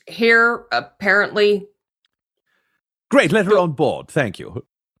 Here, apparently. Great, let her on board. Thank you.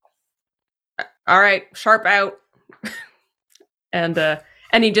 All right, sharp out. and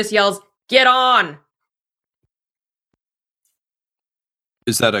he just yells, "Get on!"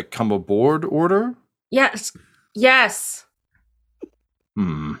 Is that a come aboard order? Yes.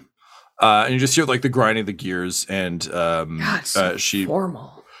 And you just hear like the grinding of the gears, and God, so she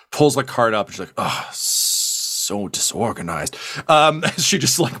formal. pulls the cart up and she's like, oh, so disorganized. She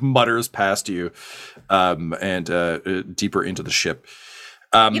just like mutters past you and deeper into the ship.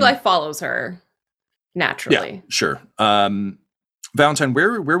 Eli follows her naturally. Yeah, sure. Valentine,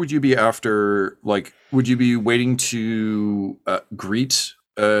 where would you be after? Like, would you be waiting to greet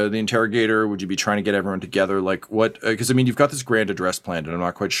the interrogator? Would you be trying to get everyone together? Like, what? Because I mean, you've got this grand address planned, and I'm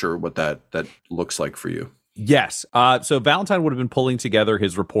not quite sure what that looks like for you. Yes. So Valentine would have been pulling together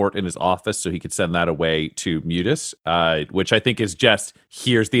his report in his office so he could send that away to Mutus, which I think is just,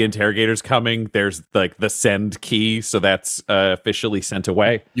 here's the interrogators coming. There's like the send key. So that's officially sent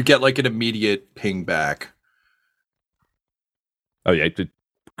away. You get like an immediate ping back. Oh, yeah.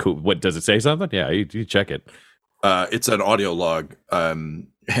 Cool. What does it say something? Yeah, you check it. It's an audio log. And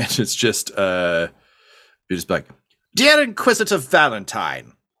it's just, you're just like, Dear Inquisitor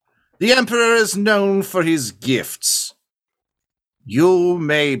Valentine, the Emperor is known for his gifts. You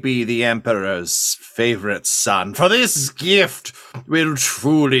may be the Emperor's favorite son, for this gift will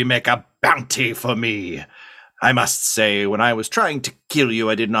truly make a bounty for me. I must say, when I was trying to kill you,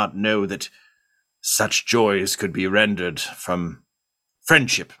 I did not know that such joys could be rendered from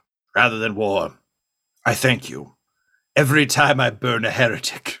friendship rather than war. I thank you. Every time I burn a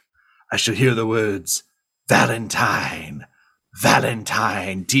heretic, I shall hear the words, Valentine,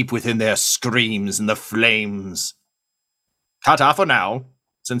 Valentine, deep within their screams and the flames. Ta-ta for now.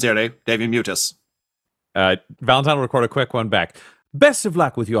 Sincerely, David Mutus. Valentine will record a quick one back. Best of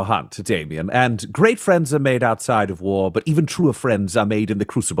luck with your hunt, Damien, and great friends are made outside of war, but even truer friends are made in the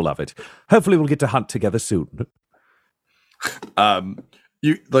crucible of it. Hopefully we'll get to hunt together soon.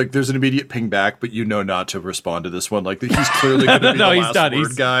 You like, there's an immediate ping back, but you know not to respond to this one. Like, he's clearly going to be the last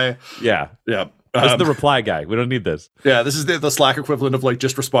word guy. Yeah. Yeah. This is the reply guy. We don't need this. Yeah, this is the Slack equivalent of like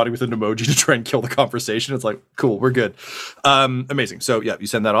just responding with an emoji to try and kill the conversation. It's like, cool, we're good. Amazing. So yeah, you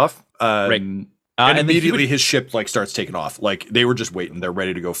send that off. Right. And immediately his ship like starts taking off. Like, they were just waiting. They're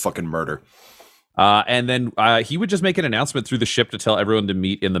ready to go fucking murder. And then he would just make an announcement through the ship to tell everyone to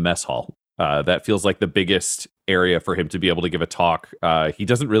meet in the mess hall. That feels like the biggest area for him to be able to give a talk. He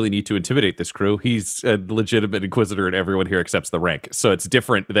doesn't really need to intimidate this crew. He's a legitimate Inquisitor and everyone here accepts the rank. So it's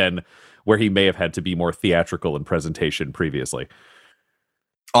different than where he may have had to be more theatrical in presentation previously.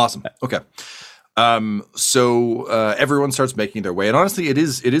 Awesome. Okay. So everyone starts making their way. And honestly, it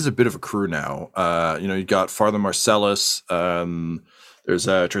is a bit of a crew now. You got Father Marcellus. There's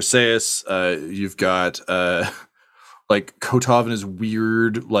Terseus. You've got like Kotov and his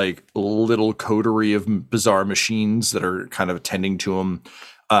weird, like, little coterie of bizarre machines that are kind of tending to him.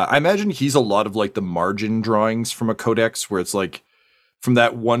 I imagine he's a lot of like the margin drawings from a codex where it's like from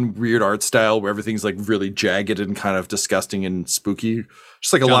that one weird art style where everything's like really jagged and kind of disgusting and spooky.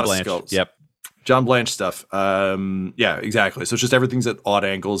 Just like a lot of skulls. Yep. John Blanche stuff. Yeah, exactly. So it's just everything's at odd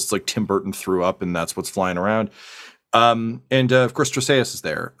angles. It's like Tim Burton threw up and that's what's flying around. And of course, Troseus is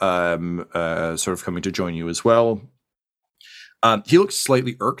there, sort of coming to join you as well. He looks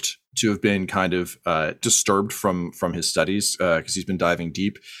slightly irked to have been kind of disturbed from his studies because he's been diving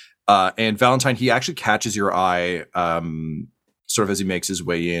deep. And Valentine, he actually catches your eye sort of as he makes his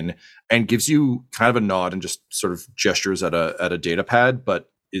way in and gives you kind of a nod and just sort of gestures at a data pad, but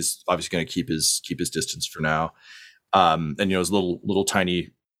is obviously going to keep his distance for now. And his little tiny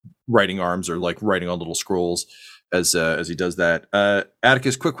writing arms are like writing on little scrolls as he does that.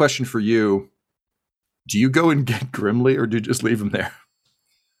 Atticus, quick question for you. Do you go and get Grimly, or do you just leave him there?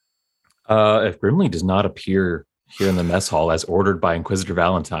 If Grimly does not appear here in the mess hall as ordered by Inquisitor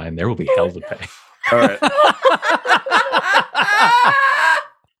Valentine, there will be hell to pay. All right.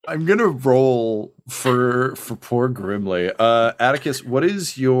 I'm gonna roll for poor Grimly. Atticus,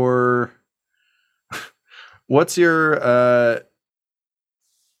 what's your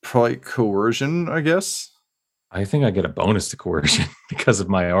probably coercion, I guess? I think I get a bonus to coercion because of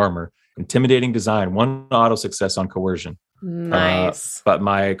my armor. Intimidating design, 1 auto success on coercion. Nice. But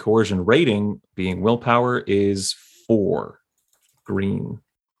my coercion rating, being willpower, is 4 green.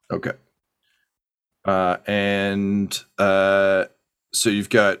 Okay. So you've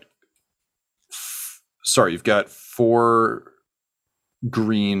got 4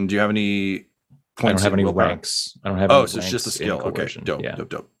 green. Do you have any points? I don't have any willpower? ranks. I don't have any so it's just a skill. Okay, dope.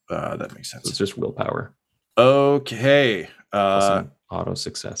 That makes sense. So it's just willpower. Okay. Auto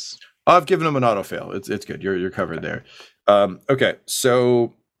success. I've given him an auto fail. It's good. You're covered there. Okay,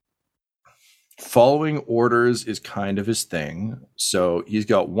 so following orders is kind of his thing. So he's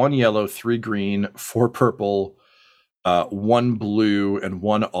got 1 yellow, 3 green, 4 purple, 1 blue, and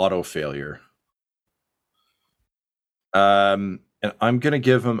 1 auto failure. And I'm gonna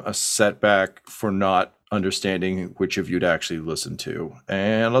give him a setback for not understanding which of you'd actually listen to.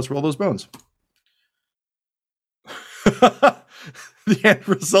 And let's roll those bones. The end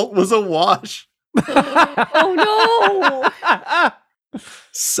result was a wash. Oh no!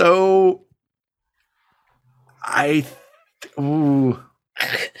 So I ooh.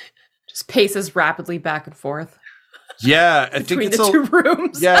 Just paces rapidly back and forth. Yeah, I think between it's the two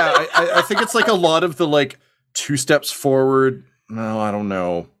rooms. Yeah, I think it's like a lot of the like 2 steps forward. No, I don't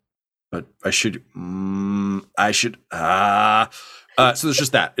know, but I should. So there's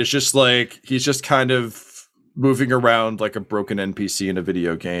just that. It's just like he's just kind of moving around like a broken NPC in a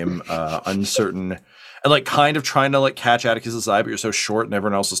video game, uncertain, and like kind of trying to like catch Atticus's eye, but you're so short and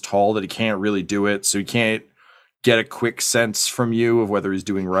everyone else is tall that he can't really do it. So he can't get a quick sense from you of whether he's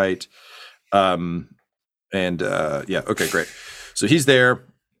doing right. Okay, great. So he's there.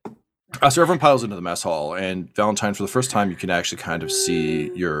 So everyone piles into the mess hall, and Valentine, for the first time, you can actually kind of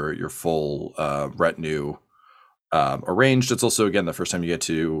see your full retinue arranged. It's also, again, the first time you get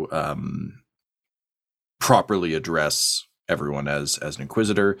to properly address everyone as an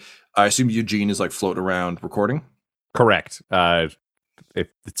Inquisitor. I assume Eugene is like floating around recording. Correct.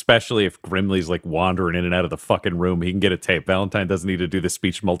 Especially if Grimly's like wandering in and out of the fucking room, he can get a tape. Valentine doesn't need to do the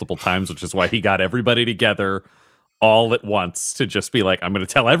speech multiple times, which is why he got everybody together all at once to just be like, I'm going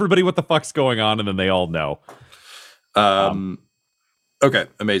to tell everybody what the fuck's going on, and then they all know. Okay,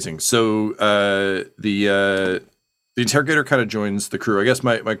 amazing. So the interrogator kind of joins the crew. I guess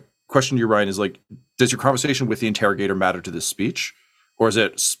my question to you, Ryan, is like, does your conversation with the interrogator matter to this speech? Or is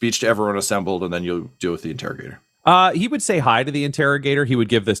it speech to everyone assembled and then you'll deal with the interrogator? He would say hi to the interrogator. He would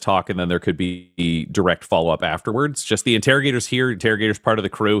give this talk, and then there could be direct follow-up afterwards. Just the interrogator's here. Interrogator's part of the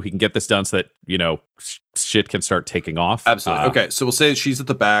crew. He can get this done so that, shit can start taking off. Absolutely. Okay, so we'll say she's at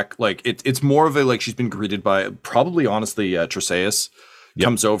the back. Like, it's more of a, like, she's been greeted by, probably, honestly, Treseus. Yep.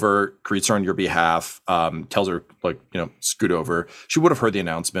 Comes over, greets her on your behalf, tells her, like, scoot over. She would have heard the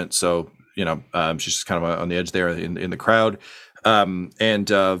announcement, so, she's just kind of on the edge there in the crowd. And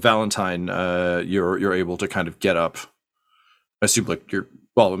Valentine, you're able to kind of get up. I assume like you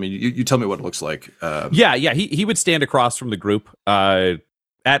tell me what it looks like. He would stand across from the group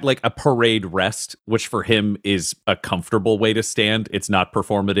at like a parade rest, which for him is a comfortable way to stand. It's not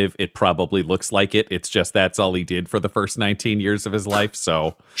performative. It probably looks like it. It's just that's all he did for the first 19 years of his life.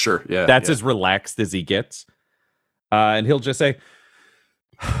 So sure, yeah, that's as relaxed as he gets. And he'll just say,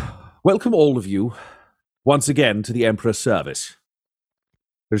 "Welcome all of you once again to the Emperor's service.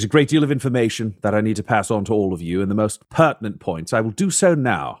 There's a great deal of information that I need to pass on to all of you, and the most pertinent points I will do so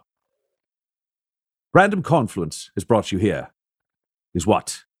now. Random confluence has brought you here, is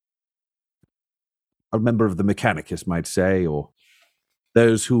what a member of the Mechanicus might say, or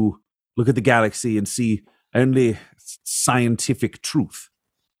those who look at the galaxy and see only scientific truth.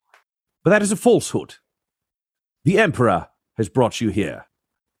 But that is a falsehood. The Emperor has brought you here,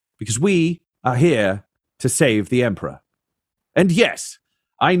 because we are here to save the Emperor. And yes,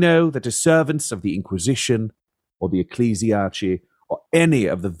 I know that as servants of the Inquisition, or the Ecclesiarchy, or any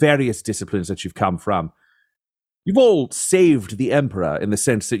of the various disciplines that you've come from, you've all saved the Emperor in the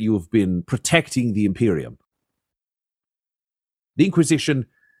sense that you have been protecting the Imperium. The Inquisition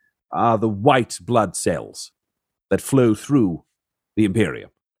are the white blood cells that flow through the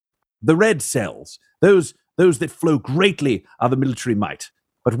Imperium. The red cells, those that flow greatly, are the military might.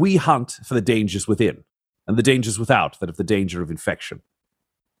 But we hunt for the dangers within, and the dangers without, that of the danger of infection.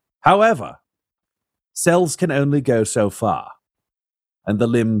 However, cells can only go so far, and the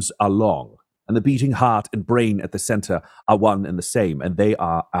limbs are long, and the beating heart and brain at the center are one and the same, and they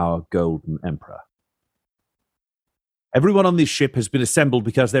are our Golden Emperor. Everyone on this ship has been assembled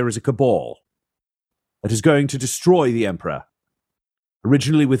because there is a cabal that is going to destroy the Emperor,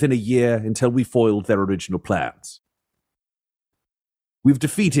 originally within a year until we foiled their original plans. We've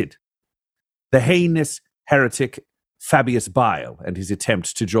defeated the heinous heretic Fabius Bile and his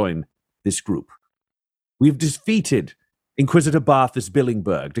attempt to join this group. We've defeated Inquisitor Barthus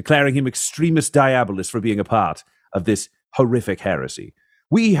Billingberg, declaring him extremis diabolus for being a part of this horrific heresy.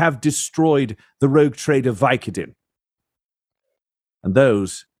 We have destroyed the rogue trader Vicodin. And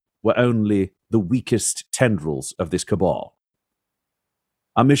those were only the weakest tendrils of this cabal.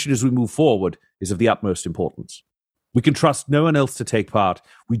 Our mission as we move forward is of the utmost importance. We can trust no one else to take part.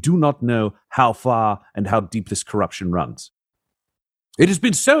 We do not know how far and how deep this corruption runs. It has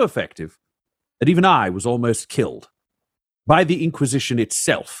been so effective that even I was almost killed by the Inquisition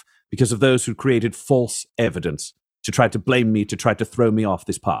itself because of those who created false evidence to try to blame me, to try to throw me off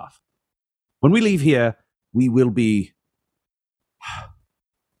this path. When we leave here, we will be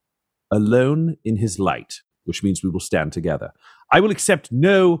alone in his light, which means we will stand together. I will accept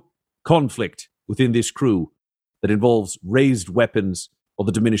no conflict within this crew that involves raised weapons or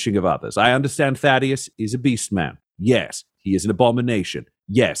the diminishing of others. I understand Thaddeus is a beast man. Yes, he is an abomination.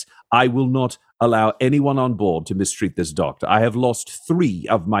 Yes, I will not allow anyone on board to mistreat this doctor. I have lost 3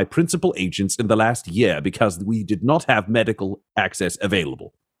 of my principal agents in the last year because we did not have medical access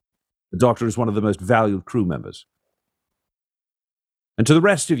available. The doctor is one of the most valued crew members. And to the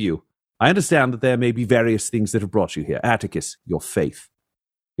rest of you, I understand that there may be various things that have brought you here. Atticus, your faith,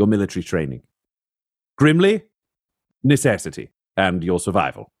 your military training. Grimly, necessity, and your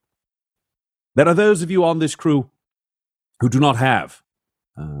survival. There are those of you on this crew who do not have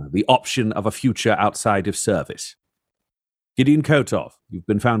the option of a future outside of service. Gideon Kotov, you've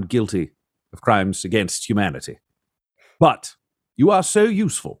been found guilty of crimes against humanity. But you are so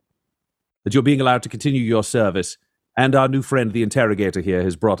useful that you're being allowed to continue your service, and our new friend, the interrogator here,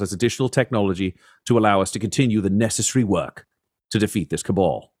 has brought us additional technology to allow us to continue the necessary work to defeat this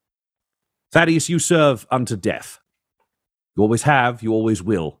cabal. Thaddeus, you serve unto death. You always have, you always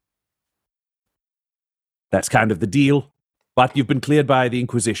will. That's kind of the deal, but you've been cleared by the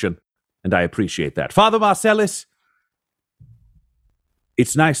Inquisition, and I appreciate that. Father Marcellus,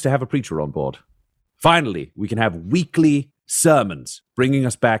 it's nice to have a preacher on board. Finally, we can have weekly sermons bringing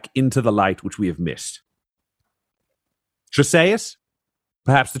us back into the light which we have missed. Treseus,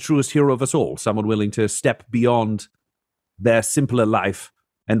 perhaps the truest hero of us all, someone willing to step beyond their simpler life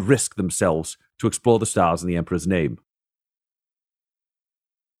and risk themselves to explore the stars in the Emperor's name.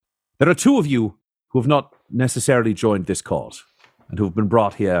 There are 2 of you who have not necessarily joined this cause and who have been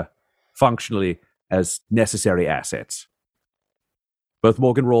brought here functionally as necessary assets. Both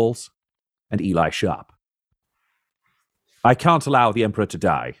Morgan Rawls and Eli Sharp. I can't allow the Emperor to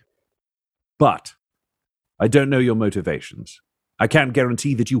die, but I don't know your motivations. I can't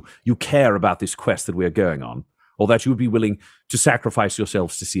guarantee that you care about this quest that we are going on, or that you would be willing to sacrifice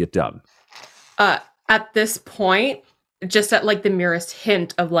yourselves to see it done. At this point, just at like the merest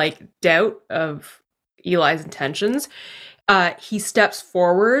hint of like doubt of Eli's intentions, he steps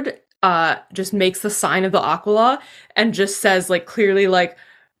forward, just makes the sign of the Aquila, and just says like clearly like,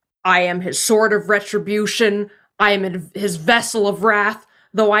 I am his sword of retribution, I am his vessel of wrath,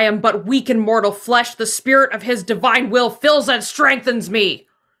 though I am but weak in mortal flesh, the spirit of his divine will fills and strengthens me,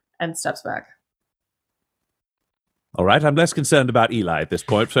 and steps back. All right, I'm less concerned about Eli at this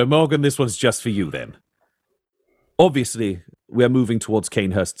point, so Morgan, this one's just for you then. Obviously, we are moving towards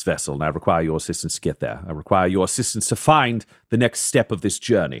Canehurst's vessel, and I require your assistance to get there. I require your assistance to find the next step of this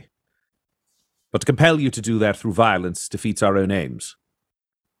journey. But to compel you to do that through violence defeats our own aims.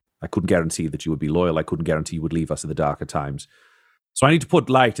 I couldn't guarantee that you would be loyal. I couldn't guarantee you would leave us in the darker times. So I need to put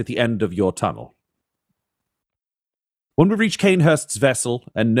light at the end of your tunnel. When we reach Canehurst's vessel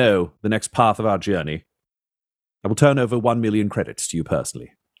and know the next path of our journey, I will turn over 1 million credits to you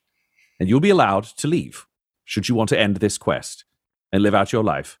personally. And you'll be allowed to leave, should you want to end this quest and live out your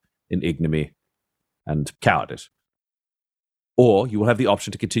life in ignominy and cowardice. Or you will have the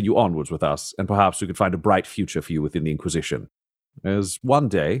option to continue onwards with us, and perhaps we could find a bright future for you within the Inquisition. As one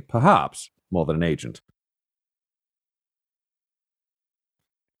day, perhaps, more than an agent.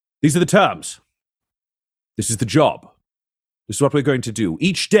 These are the terms. This is the job. This is what we're going to do.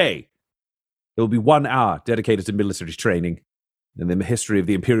 Each day, there will be 1 hour dedicated to military training, and the history of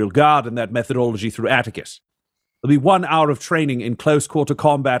the Imperial Guard and that methodology through Atticus. There'll be 1 hour of training in close-quarter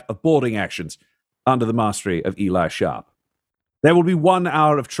combat of boarding actions under the mastery of Eli Sharp. There will be 1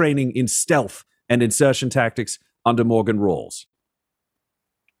 hour of training in stealth and insertion tactics under Morgan Rawls.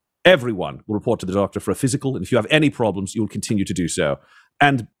 Everyone will report to the doctor for a physical, and if you have any problems, you will continue to do so.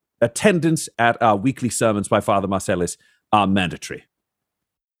 And attendance at our weekly sermons by Father Marcellus are mandatory.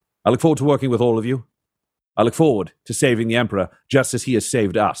 I look forward to working with all of you. I look forward to saving the Emperor just as he has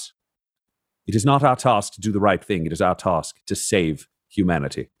saved us. It is not our task to do the right thing. It is our task to save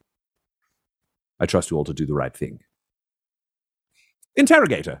humanity. I trust you all to do the right thing.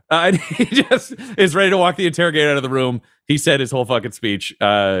 Interrogator. He just is ready to walk the interrogator out of the room. He said his whole fucking speech.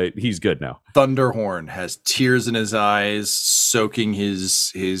 He's good now. Thunderhorn has tears in his eyes, soaking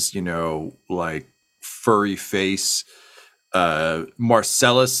his like furry face.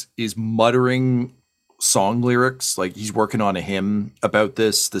 Marcellus is muttering song lyrics, like he's working on a hymn about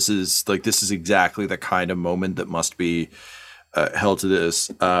this. This is exactly the kind of moment that must be held to this.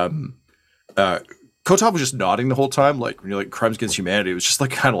 Kotov was just nodding the whole time, like when you're like crimes against humanity. It was just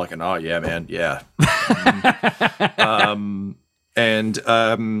like kind of like an, oh yeah, man, yeah.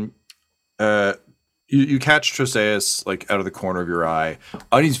 You catch Treseus like out of the corner of your eye,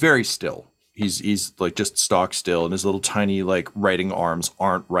 and he's very still. He's like just stock still, and his little tiny like writing arms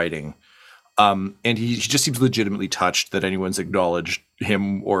aren't writing. And he just seems legitimately touched that anyone's acknowledged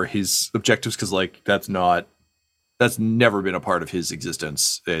him or his objectives, because like that's never been a part of his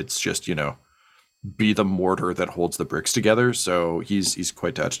existence. It's just, be the mortar that holds the bricks together. So he's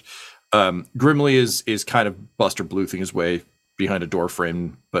quite touched. Grimly is kind of Buster Bluthing his way behind a door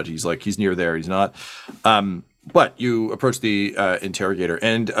frame, but he's near there. He's not. But you approach the interrogator,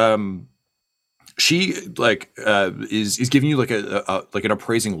 and she is giving you like an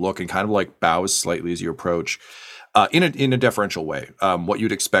appraising look and kind of like bows slightly as you approach, in a deferential way, what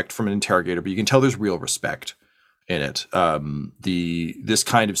you'd expect from an interrogator. But you can tell there's real respect in it. This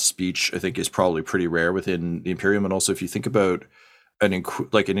kind of speech, I think, is probably pretty rare within the Imperium, and also if you think about an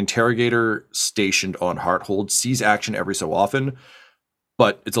interrogator stationed on Hearthold sees action every so often,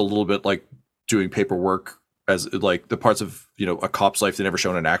 but it's a little bit like doing paperwork, as like the parts of a cop's life they never show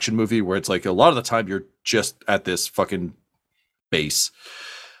in an action movie, where it's like a lot of the time you're just at this fucking base.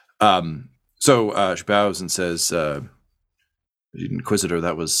 So she bows and says, Inquisitor,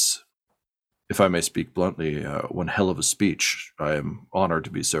 that was, if I may speak bluntly, one hell of a speech. I am honored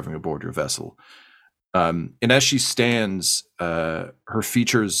to be serving aboard your vessel. And as she stands, her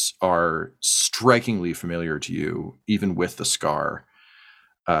features are strikingly familiar to you, even with the scar,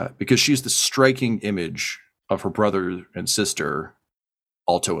 because she's the striking image of her brother and sister,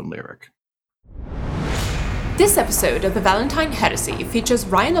 Alto and Lyric. This episode of the Valentine Heresy features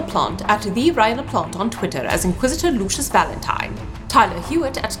Ryan LaPlante at the Ryan LaPlante on Twitter as Inquisitor Lucius Valentine, Tyler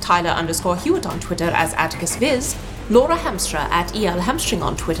Hewitt at Tyler_Hewitt on Twitter as AtticusViz, Laura Hamstra at EL Hamstring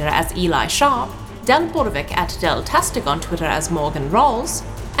on Twitter as Eli Sharp, Del Borovic at Deltastic on Twitter as Morgan Rawls,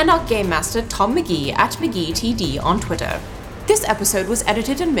 and our Game Master Tom McGee at McGeeTD on Twitter. This episode was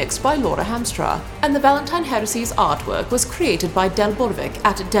edited and mixed by Laura Hamstra, and the Valentine Heresy's artwork was created by Del Borovic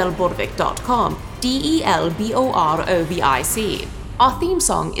at delborovic.com, DELBOROVIC. Our theme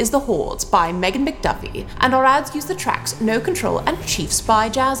song is The Hordes by Megan McDuffie, and our ads use the tracks No Control and Chiefs by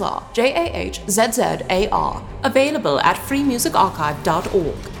Jazzar, JAHZZAR, available at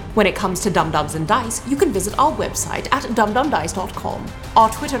freemusicarchive.org. When it comes to Dum-Dums and Dice, you can visit our website at dumdumdice.com. Our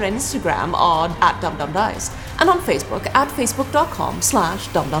Twitter and Instagram are at dumdumdice, and on Facebook at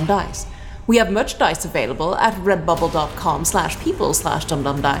facebook.com/dumdumdice. We have merchandise available at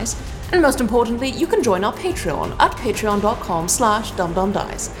redbubble.com/people/dumdumdice, and most importantly, you can join our Patreon at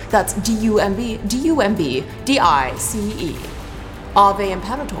patreon.com/dumdumdice. That's DUMBDICE. Ave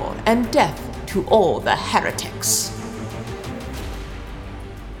Imperator, and death to all the heretics.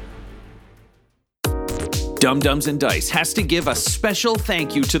 Dum-Dums and Dice has to give a special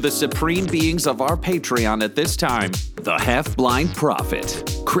thank you to the supreme beings of our Patreon at this time. The Half-Blind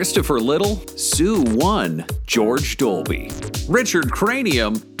Prophet, Christopher Little, Sue One, George Dolby, Richard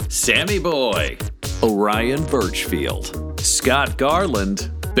Cranium, Sammy Boy, Orion Birchfield, Scott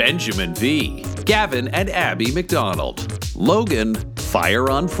Garland, Benjamin V, Gavin and Abby McDonald, Logan, Fire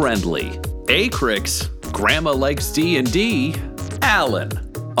Unfriendly, Acrix, Grandma Likes D&D, Alan,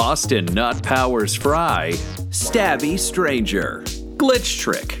 Austin Nut Powers Fry, Stabby Stranger, Glitch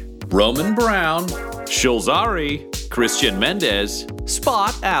Trick, Roman Brown, Shulzari, Christian Mendez,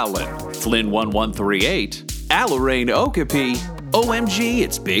 Spot Allen, Flynn 1138, Alarain Okapi, OMG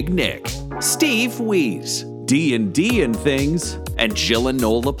It's Big Nick, Steve Wees, D&D and Things, and Jill and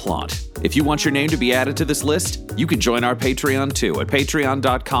Noel LaPlante. If you want your name to be added to this list, you can join our Patreon too at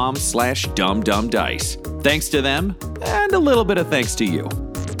patreon.com/dumdumdice. Thanks to them, and a little bit of thanks to you.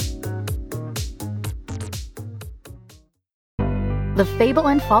 The Fable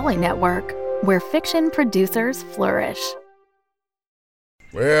and Folly Network, where fiction producers flourish.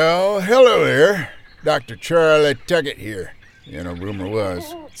 Well, hello there. Dr. Charlie Tuckett here. Rumor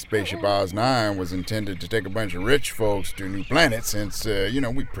was Spaceship Oz 9 was intended to take a bunch of rich folks to a new planet since,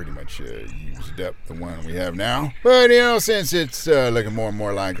 we pretty much used up the one we have now. But, since it's looking more and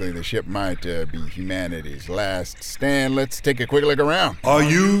more likely the ship might be humanity's last stand, let's take a quick look around. Are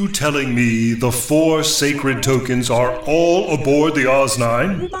you telling me the 4 sacred tokens are all aboard the Oz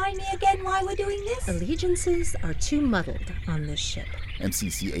 9? Remind me again why we're doing this? Allegiances are too muddled on this ship.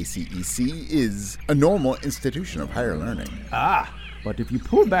 MCCACEC is a normal institution of higher learning. But if you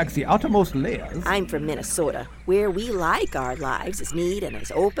pull back the outermost layers... I'm from Minnesota, where we like our lives as neat and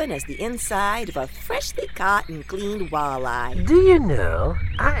as open as the inside of a freshly caught and cleaned walleye. Do you know,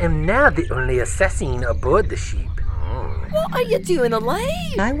 I am now the only assassin aboard the ship. What are you doing,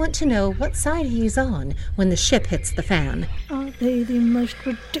 Elaine? I want to know what side he's on when the ship hits the fan. Are they the most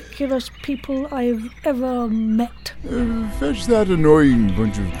ridiculous people I've ever met? Fetch that annoying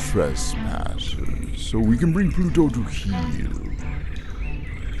bunch of trespassers so we can bring Pluto to heel.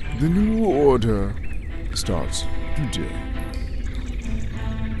 The new order starts today.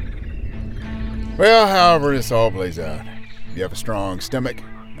 Well, however this all plays out, you have a strong stomach,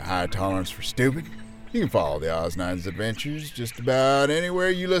 a high tolerance for stupid, You can follow the Oz9's adventures just about anywhere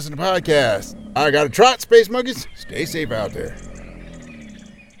you listen to podcasts. I gotta trot, Space Monkeys. Stay safe out there.